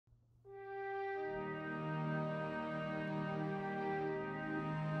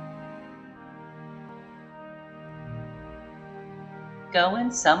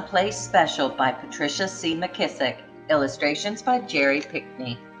Goin Someplace Special by Patricia C. McKissack. Illustrations by Jerry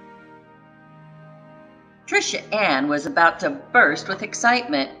Pickney. Patricia Ann was about to burst with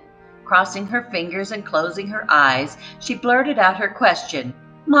excitement. Crossing her fingers and closing her eyes, she blurted out her question.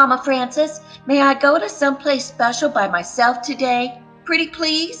 "Mama Frances, may I go to someplace special by myself today? Pretty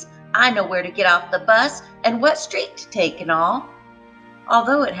please? I know where to get off the bus and what street to take and all."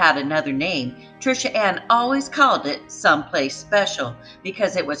 Although it had another name, Patricia Ann always called it Someplace Special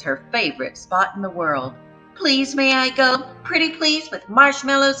because it was her favorite spot in the world. "Please, may I go? Pretty please, with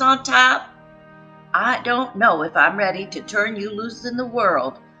marshmallows on top?" "I don't know if I'm ready to turn you loose in the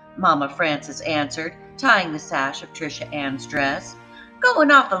world," Mama Frances answered, tying the sash of Tricia Ann's dress.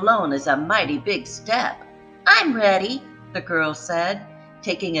 "Going off alone is a mighty big step." "I'm ready," the girl said,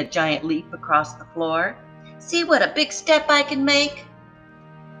 taking a giant leap across the floor. "See what a big step I can make."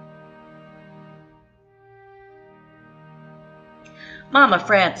 Mama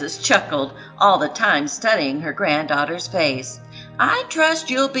Frances chuckled, all the time studying her granddaughter's face. "I trust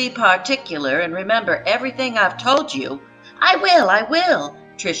you'll be particular and remember everything I've told you." I will,"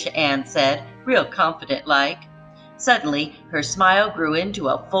 Tricia Ann said, real confident-like. Suddenly, her smile grew into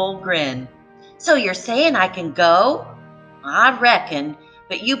a full grin. "So you're saying I can go?" "I reckon,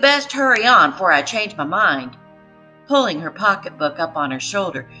 but you best hurry on before I change my mind." Pulling her pocketbook up on her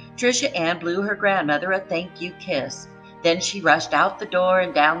shoulder, Tricia Ann blew her grandmother a thank-you kiss. Then she rushed out the door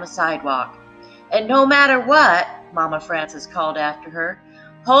and down the sidewalk. "And no matter what," Mama Frances called after her,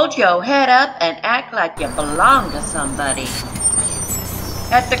 "hold your head up and act like you belong to somebody."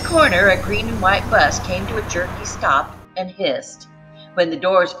 At the corner, a green and white bus came to a jerky stop and hissed. When the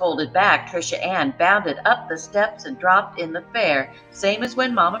doors folded back, Tricia Ann bounded up the steps and dropped in the fare, same as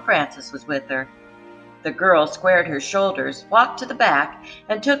when Mama Frances was with her. The girl squared her shoulders, walked to the back,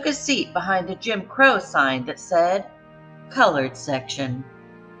 and took a seat behind a Jim Crow sign that said, "Colored Section."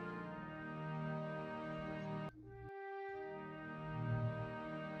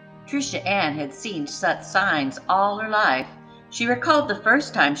 Tricia Ann had seen such signs all her life. She recalled the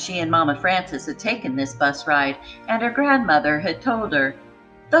first time she and Mama Frances had taken this bus ride, and her grandmother had told her,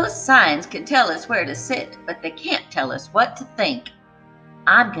 "Those signs can tell us where to sit, but they can't tell us what to think."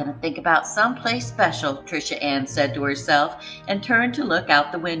 "I'm going to think about someplace special," Tricia Ann said to herself, and turned to look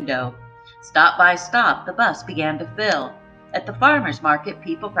out the window. Stop by stop, the bus began to fill. At the farmer's market,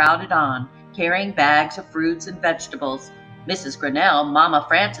 people crowded on, carrying bags of fruits and vegetables. Mrs. Grinnell, Mama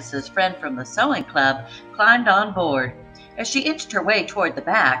Frances's friend from the sewing club, climbed on board. As she inched her way toward the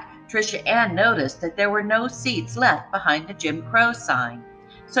back, Tricia Ann noticed that there were no seats left behind the Jim Crow sign.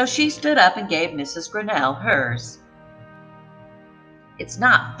 So she stood up and gave Mrs. Grinnell hers. "It's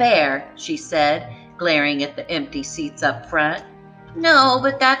not fair," she said, glaring at the empty seats up front. "No,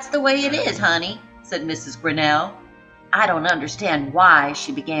 but that's the way it is, honey," said Mrs. Grinnell. "I don't understand why,"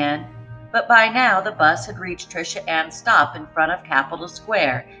 she began. But by now the bus had reached Tricia Ann's stop in front of Capitol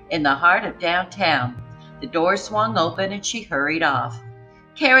Square, in the heart of downtown. The door swung open and she hurried off.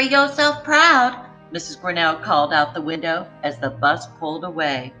 "Carry yourself proud," Mrs. Grinnell called out the window as the bus pulled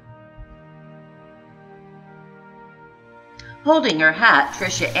away. Holding her hat,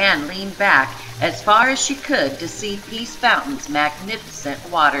 Tricia Ann leaned back as far as she could to see Peace Fountain's magnificent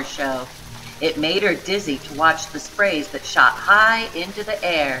water show. It made her dizzy to watch the sprays that shot high into the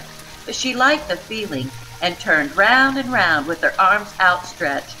air, but she liked the feeling and turned round and round with her arms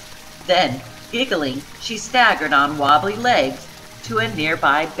outstretched. Then, giggling, she staggered on wobbly legs to a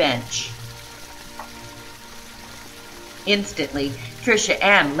nearby bench. Instantly, Tricia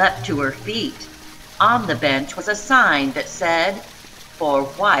Ann leapt to her feet. On the bench was a sign that said, "For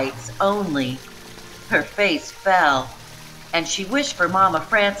whites only." Her face fell, and she wished for Mama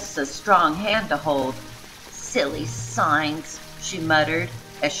Frances's strong hand to hold. "Silly signs," she muttered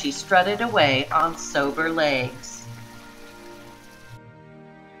as she strutted away on sober legs.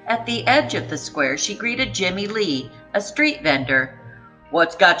 At the edge of the square, she greeted Jimmy Lee, a street vendor.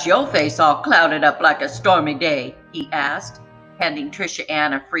 "What's got your face all clouded up like a stormy day?" he asked, handing Tricia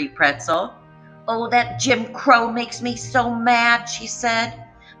Ann a free pretzel. "Oh, that Jim Crow makes me so mad," she said.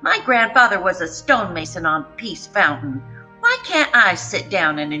 "My grandfather was a stonemason on Peace Fountain. Why can't I sit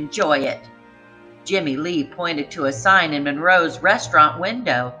down and enjoy it?" Jimmy Lee pointed to a sign in Monroe's restaurant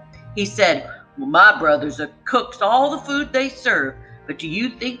window. He said, "Well, my brothers cooks all the food they serve, but do you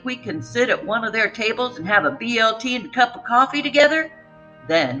think we can sit at one of their tables and have a BLT and a cup of coffee together?"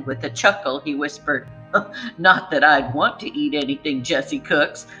 Then, with a chuckle, he whispered, "Not that I'd want to eat anything Jesse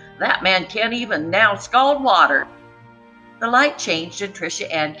cooks. That man can't even now scald water." The light changed and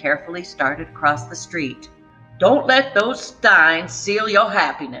Tricia Ann carefully started across the street. "Don't let those steins seal your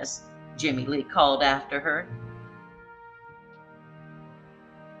happiness," Jimmy Lee called after her.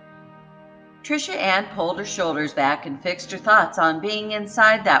 Tricia Ann pulled her shoulders back and fixed her thoughts on being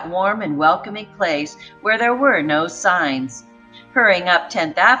inside that warm and welcoming place where there were no signs. Hurrying up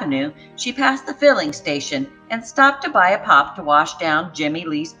 10th Avenue, she passed the filling station and stopped to buy a pop to wash down Jimmy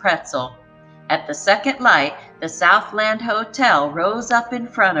Lee's pretzel. At the second light, the Southland Hotel rose up in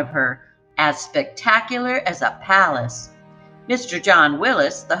front of her, as spectacular as a palace. Mr. John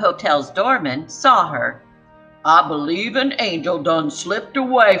Willis, the hotel's doorman, saw her. "I believe an angel done slipped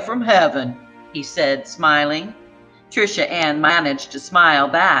away from heaven," he said, smiling. Tricia Ann managed to smile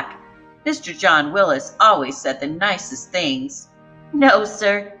back. Mr. John Willis always said the nicest things. "No,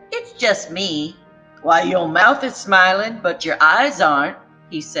 sir, it's just me." "Why, your mouth is smiling, but your eyes aren't,"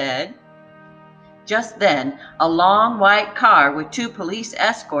 he said. Just then, a long white car with 2 police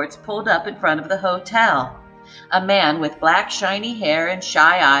escorts pulled up in front of the hotel. A man with black shiny hair and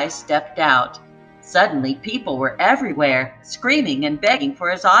shy eyes stepped out. Suddenly, people were everywhere, screaming and begging for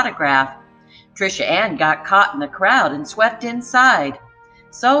his autograph. Tricia Ann got caught in the crowd and swept inside.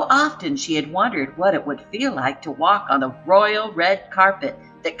 So often she had wondered what it would feel like to walk on the royal red carpet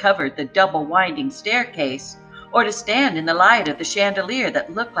that covered the double winding staircase, or to stand in the light of the chandelier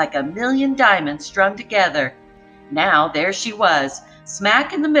that looked like a million diamonds strung together. Now there she was,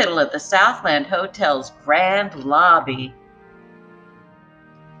 smack in the middle of the Southland Hotel's grand lobby.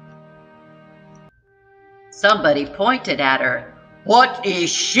 Somebody pointed at her. "What is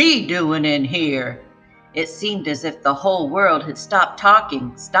she doing in here?" It seemed as if the whole world had stopped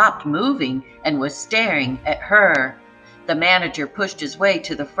talking, stopped moving, and was staring at her. The manager pushed his way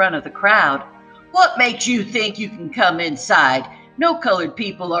to the front of the crowd. "What makes you think you can come inside? No colored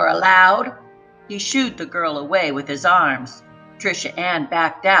people are allowed." He shooed the girl away with his arms. Tricia Ann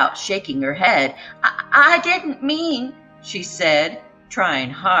backed out, shaking her head. I didn't mean," she said,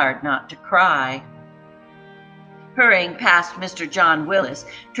 trying hard not to cry. Hurrying past Mr. John Willis,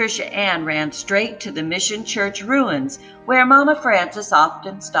 Tricia Ann ran straight to the Mission Church ruins, where Mama Frances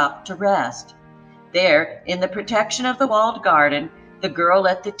often stopped to rest. There, in the protection of the walled garden, the girl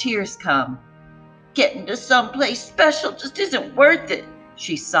let the tears come. "Getting to someplace special just isn't worth it,"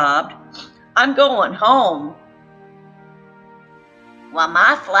 she sobbed. "I'm going home." "Well,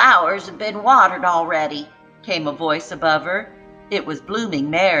 my flowers have been watered already," came a voice above her. It was Blooming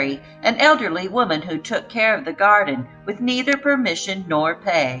Mary, an elderly woman who took care of the garden with neither permission nor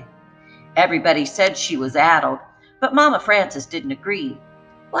pay. Everybody said she was addled, but Mama Frances didn't agree.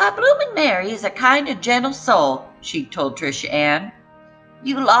 "Why, Blooming Mary is a kind and gentle soul," she told Tricia Ann.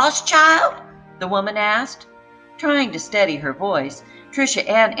 "You lost, child?" the woman asked. Trying to steady her voice, Tricia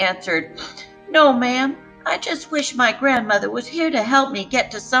Ann answered, "No, ma'am. I just wish my grandmother was here to help me get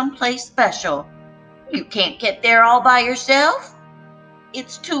to some place special." "You can't get there all by yourself?"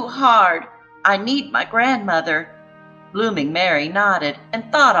 "It's too hard. I need my grandmother." Blooming Mary nodded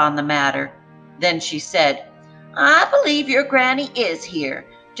and thought on the matter. Then she said, "I believe your granny is here,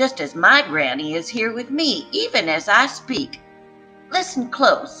 just as my granny is here with me, even as I speak. Listen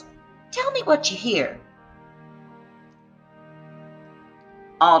close. Tell me what you hear."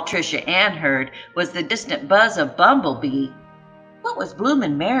 All Tricia Ann heard was the distant buzz of Bumblebee. What was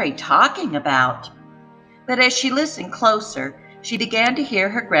Bloomin' Mary talking about? But as she listened closer, she began to hear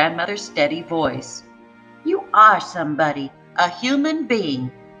her grandmother's steady voice. "You are somebody, a human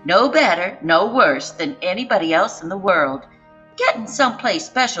being, no better, no worse than anybody else in the world. Getting someplace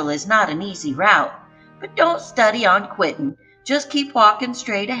special is not an easy route, but don't study on quitting. Just keep walking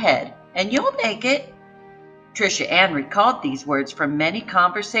straight ahead, and you'll make it." Tricia Ann recalled these words from many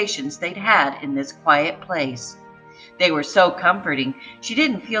conversations they'd had in this quiet place. They were so comforting, she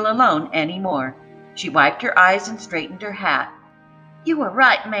didn't feel alone anymore. She wiped her eyes and straightened her hat. "You were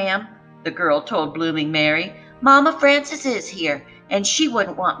right, ma'am," the girl told Blooming Mary. "Mama Frances is here, and she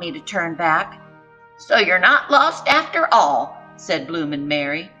wouldn't want me to turn back." "So you're not lost after all," said Bloomin'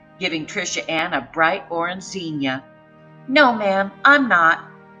 Mary, giving Tricia Ann a bright orange zinnia. "No, ma'am, I'm not."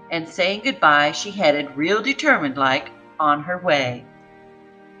 And saying goodbye, she headed real determined-like on her way.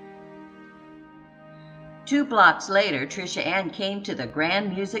 2 blocks later, Tricia Ann came to the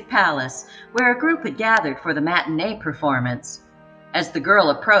Grand Music Palace, where a group had gathered for the matinee performance. As the girl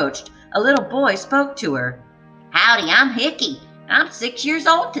approached, a little boy spoke to her. "Howdy, I'm Hickey. I'm 6 years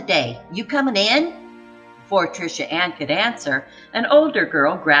old today. You coming in?" Before Tricia Ann could answer, an older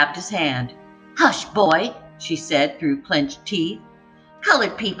girl grabbed his hand. "Hush, boy," she said through clenched teeth.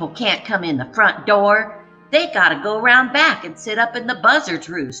 "Colored people can't come in the front door. They gotta go around back and sit up in the buzzard's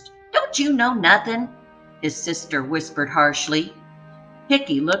roost. Don't you know nothing?" his sister whispered harshly.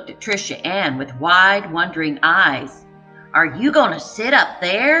 Hickey looked at Tricia Ann with wide, wondering eyes. "Are you gonna sit up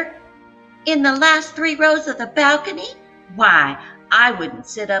there?" "In the last 3 rows of the balcony? Why, I wouldn't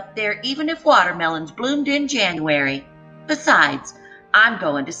sit up there even if watermelons bloomed in January. Besides, I'm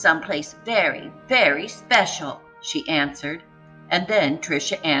going to someplace very, very special," she answered. And then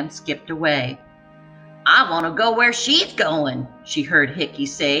Tricia Ann skipped away. "I want to go where she's going," she heard Hickey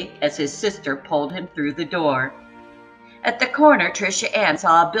say as his sister pulled him through the door. At the corner, Tricia Ann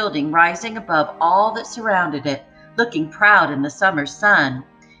saw a building rising above all that surrounded it, looking proud in the summer sun.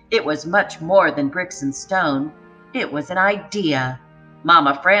 It was much more than bricks and stone. It was an idea.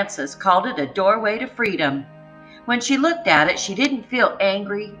 Mama Frances called it a doorway to freedom. When she looked at it, she didn't feel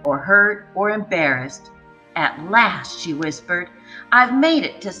angry or hurt or embarrassed. "At last," she whispered, "I've made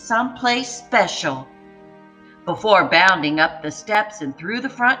it to some place special." Before bounding up the steps and through the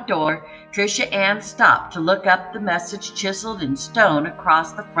front door, Tricia Ann stopped to look up the message chiseled in stone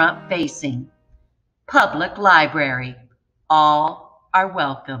across the front facing. "Public Library. All are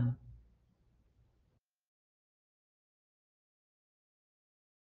welcome."